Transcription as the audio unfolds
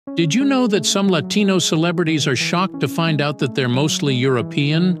Did you know that some Latino celebrities are shocked to find out that they're mostly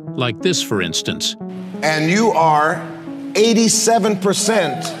European? Like this, for instance. And you are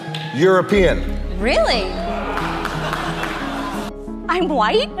 87% European. Really? I'm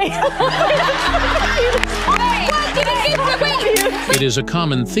white? It is a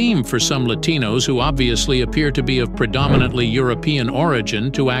common theme for some Latinos who obviously appear to be of predominantly European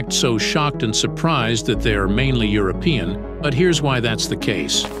origin to act so shocked and surprised that they are mainly European. But here's why that's the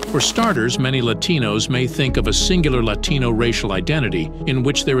case. For starters, many Latinos may think of a singular Latino racial identity in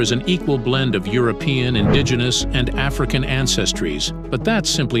which there is an equal blend of European, indigenous, and African ancestries. But that's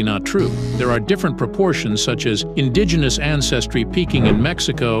simply not true. There are different proportions such as indigenous ancestry peaking in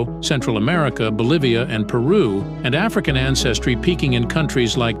Mexico, Central America, Bolivia, and Peru, and African ancestry peaking in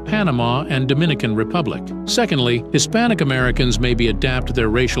countries like Panama and Dominican Republic. Secondly, Hispanic Americans maybe adapt their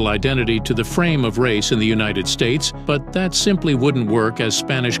racial identity to the frame of race in the United States, but that simply wouldn't work, as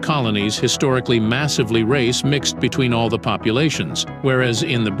Spanish colonies historically massively race mixed between all the populations, whereas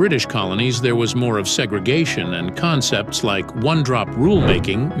in the British colonies there was more of segregation, and concepts like one-drop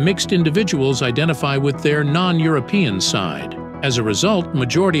rulemaking mixed individuals identify with their non-European side. As a result,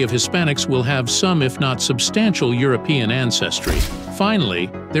 majority of Hispanics will have some, if not substantial, European ancestry. Finally,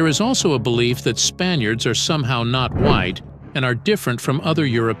 there is also a belief that Spaniards are somehow not white and are different from other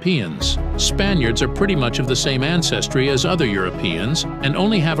Europeans. Spaniards are pretty much of the same ancestry as other Europeans and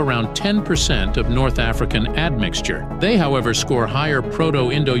only have around 10% of North African admixture. They, however, score higher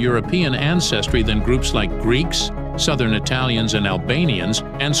Proto-Indo-European ancestry than groups like Greeks, Southern Italians, and Albanians,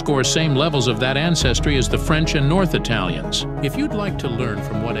 and score same levels of that ancestry as the French and North Italians. If you'd like to learn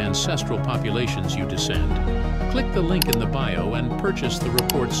from what ancestral populations you descend, click the link in the bio and purchase the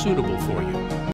report suitable for you.